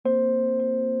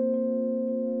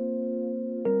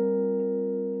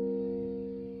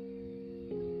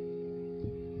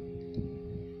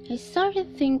I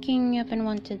started thinking of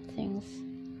unwanted things.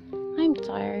 I'm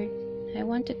tired. I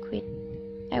want to quit.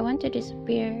 I want to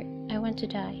disappear. I want to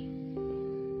die.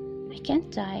 I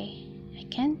can't die. I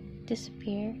can't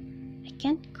disappear. I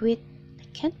can't quit. I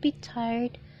can't be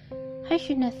tired. I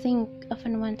should not think of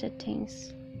unwanted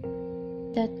things.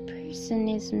 That person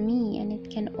is me, and it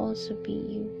can also be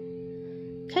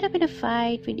you. Caught up in a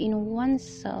fight within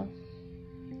oneself,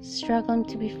 struggling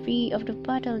to be free of the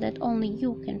battle that only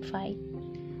you can fight.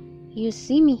 You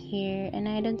see me here, and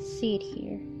I don't see it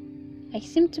here. I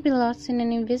seem to be lost in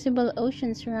an invisible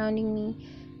ocean surrounding me,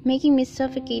 making me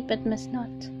suffocate but must not.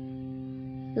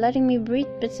 Letting me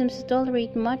breathe but seems to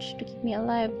tolerate much to keep me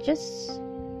alive, just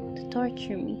to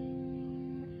torture me.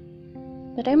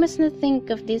 But I must not think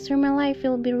of this, or my life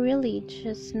will be really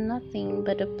just nothing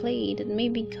but a play that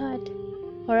maybe God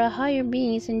or a higher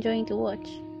being is enjoying to watch.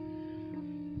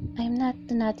 I am not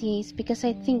an atheist because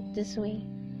I think this way.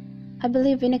 I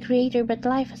believe in a creator, but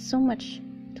life has so much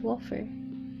to offer.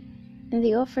 And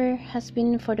the offer has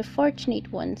been for the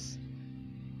fortunate ones.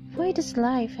 Why does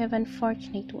life have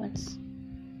unfortunate ones?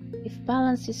 If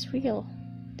balance is real,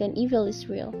 then evil is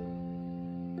real.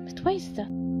 But why is that?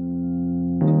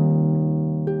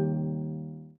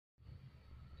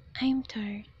 I am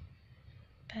tired,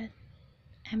 but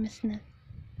I must not